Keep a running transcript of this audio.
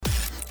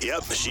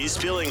Yep, she's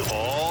spilling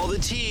all the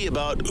tea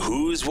about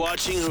who's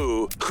watching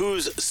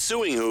who's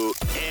suing who,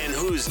 and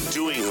who's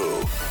doing who.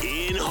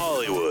 In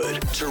Hollywood,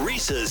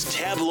 Teresa's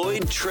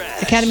Tabloid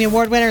Trash. Academy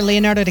Award winner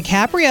Leonardo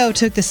DiCaprio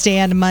took the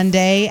stand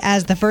Monday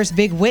as the first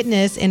big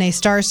witness in a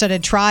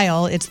star-studded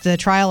trial. It's the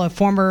trial of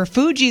former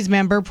Fugees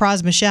member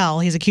Pras Michel.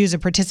 He's accused of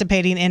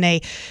participating in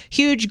a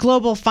huge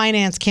global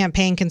finance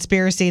campaign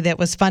conspiracy that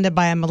was funded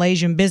by a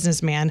Malaysian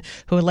businessman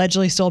who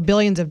allegedly stole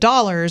billions of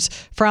dollars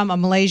from a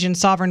Malaysian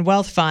sovereign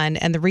wealth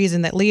fund. And the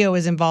reason that Leo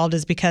is involved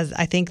is because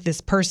I think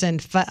this person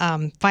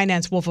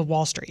financed Wolf of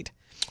Wall Street.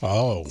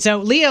 Oh. So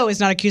Leo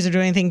is not accused of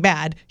doing anything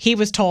bad. He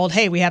was told,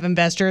 hey, we have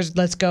investors,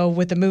 let's go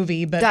with the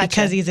movie. But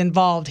because he's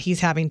involved,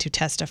 he's having to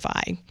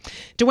testify.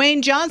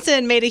 Dwayne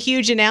Johnson made a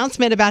huge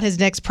announcement about his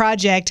next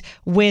project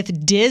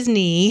with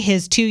Disney.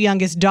 His two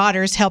youngest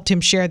daughters helped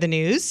him share the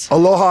news.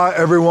 Aloha,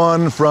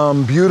 everyone,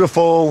 from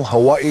beautiful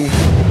Hawaii.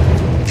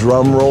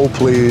 Drum roll,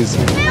 please.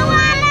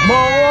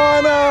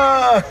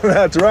 Moana!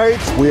 That's right.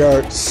 We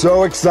are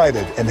so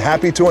excited and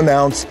happy to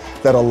announce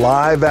that a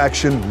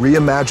live-action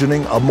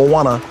reimagining of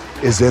Moana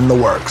is in the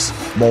works.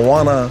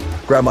 Moana,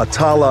 Grandma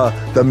Tala,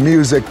 the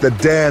music, the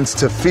dance,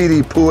 Te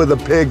Fiti, Pua the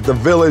pig, the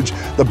village,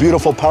 the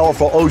beautiful,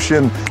 powerful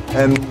ocean,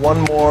 and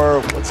one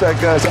more, what's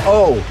that guy's?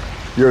 Oh,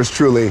 yours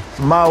truly,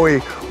 Maui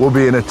will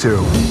be in it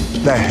too.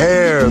 The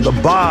hair, the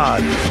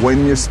bod,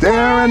 when you're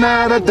staring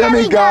at a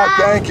demigod.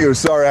 Thank you.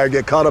 Sorry, I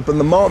get caught up in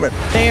the moment.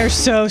 They are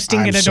so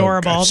stinking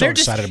adorable. I'm so they're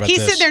just excited about he's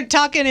this. sitting there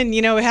talking and,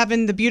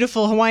 having the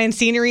beautiful Hawaiian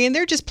scenery, and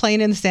they're just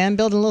playing in the sand,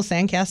 building little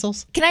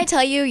sandcastles. Can I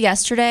tell you,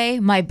 yesterday,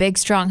 my big,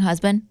 strong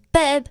husband,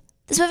 babe,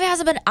 this movie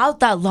hasn't been out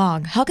that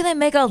long. How can they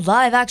make a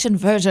live-action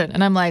version?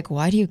 And I'm like,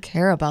 why do you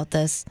care about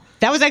this?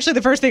 That was actually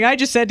the first thing I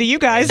just said to you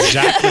guys.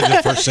 Exactly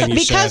the first thing you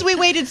said. Because we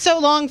waited so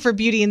long for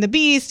Beauty and the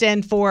Beast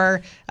and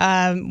for,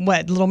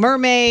 Little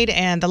Mermaid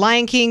and The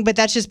Lion King. But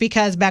that's just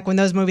because back when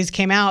those movies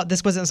came out,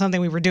 this wasn't something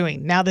we were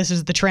doing. Now this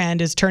is the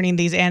trend, is turning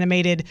these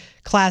animated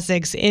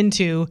classics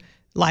into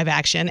live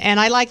action. And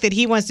I like that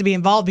he wants to be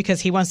involved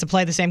because he wants to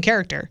play the same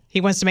character.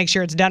 He wants to make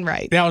sure it's done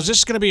right. Now, is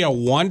this going to be a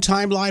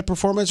one-time live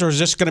performance, or is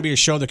this going to be a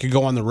show that could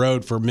go on the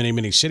road for many,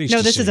 many cities?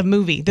 No, this is a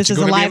movie. This is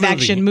a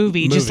live-action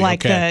movie, just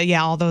like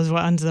all those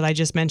ones that I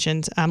just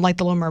mentioned, like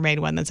the Little Mermaid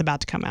one that's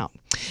about to come out.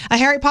 A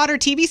Harry Potter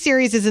TV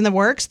series is in the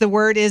works. The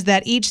word is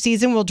that each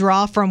season will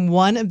draw from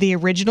one of the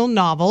original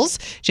novels.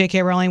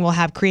 J.K. Rowling will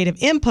have creative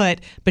input,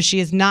 but she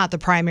is not the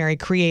primary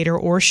creator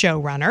or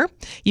showrunner.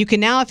 You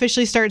can now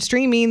officially start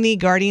streaming the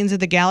Guardians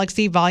of the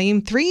Galaxy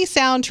Volume 3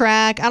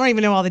 soundtrack. I don't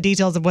even know all the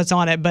details of what's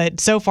on it, but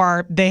so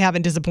far they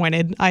haven't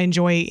disappointed. I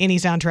enjoy any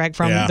soundtrack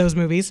from those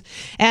movies.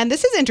 And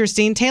this is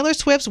interesting. Taylor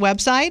Swift's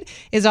website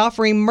is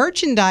offering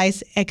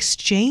merchandise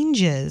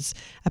exchanges.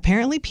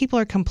 Apparently, people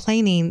are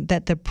complaining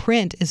that the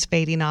print is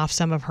fading off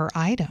some of her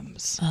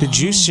items. Did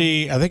you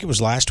see, I think it was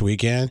last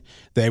weekend,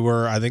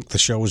 I think the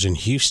show was in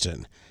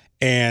Houston.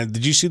 And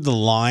did you see the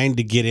line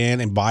to get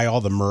in and buy all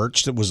the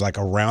merch that was like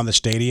around the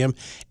stadium?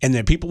 And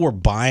then people were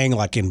buying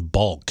like in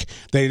bulk.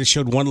 They just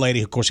showed one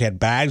lady, of course, had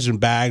bags and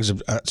bags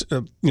of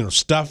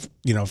stuff,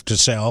 to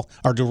sell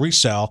or to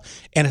resell,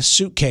 and a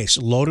suitcase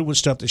loaded with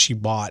stuff that she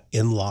bought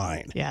in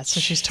line. Yeah, so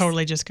she's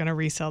totally just going to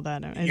resell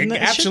that. And it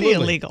Absolutely. should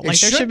be illegal. There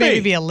should maybe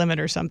be a limit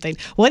or something.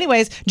 Well,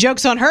 anyways,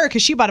 joke's on her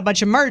because she bought a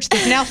bunch of merch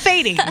that's now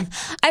fading.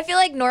 I feel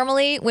like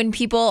normally when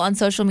people on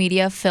social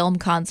media film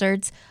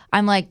concerts,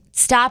 I'm like,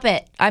 stop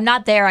it. I'm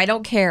not there. I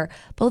don't care.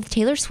 But with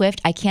Taylor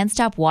Swift, I can't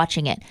stop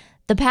watching it.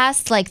 The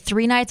past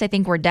 3 nights, I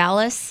think, were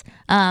Dallas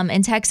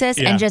in Texas,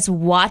 and just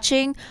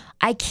watching,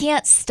 I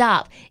can't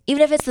stop.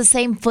 Even if it's the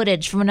same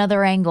footage from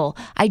another angle,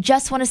 I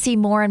just want to see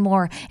more and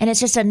more. And it's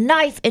just a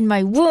knife in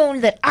my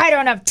wound that I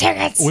don't have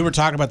tickets. We were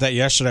talking about that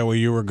yesterday while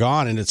you were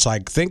gone, and it's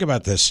like, think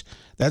about this.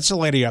 That's a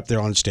lady up there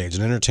on stage,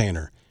 an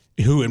entertainer,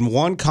 who in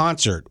one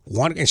concert,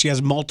 and she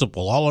has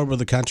multiple all over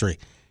the country,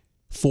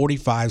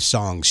 45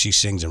 songs she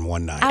sings in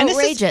one night.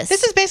 Outrageous.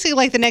 This is basically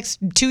like the next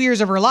 2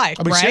 years of her life,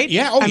 right?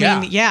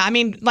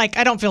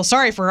 I don't feel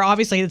sorry for her.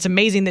 Obviously, it's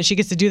amazing that she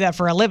gets to do that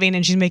for a living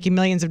and she's making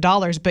millions of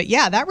dollars. But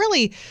yeah, that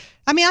really,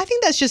 I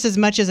think that's just as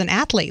much as an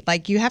athlete.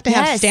 Like, you have to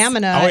have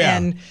stamina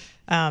and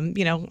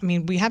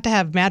we have to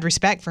have mad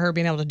respect for her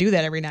being able to do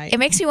that every night. It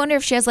makes me wonder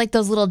if she has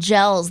those little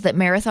gels that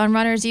marathon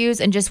runners use,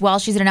 and just while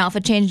she's in an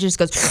outfit change, just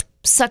goes,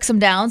 sucks them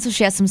down so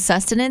she has some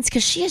sustenance,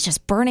 because she is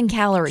just burning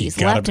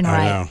calories left and right.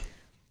 I know.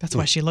 That's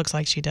why she looks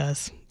like she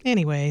does.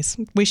 Anyways,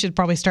 we should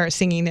probably start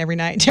singing every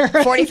night.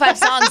 45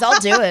 songs, I'll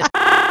do it.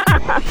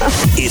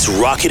 It's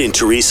Rocket and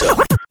Teresa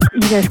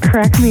You guys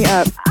crack me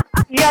up.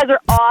 You guys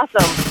are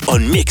awesome.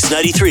 on Mix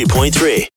 93.3.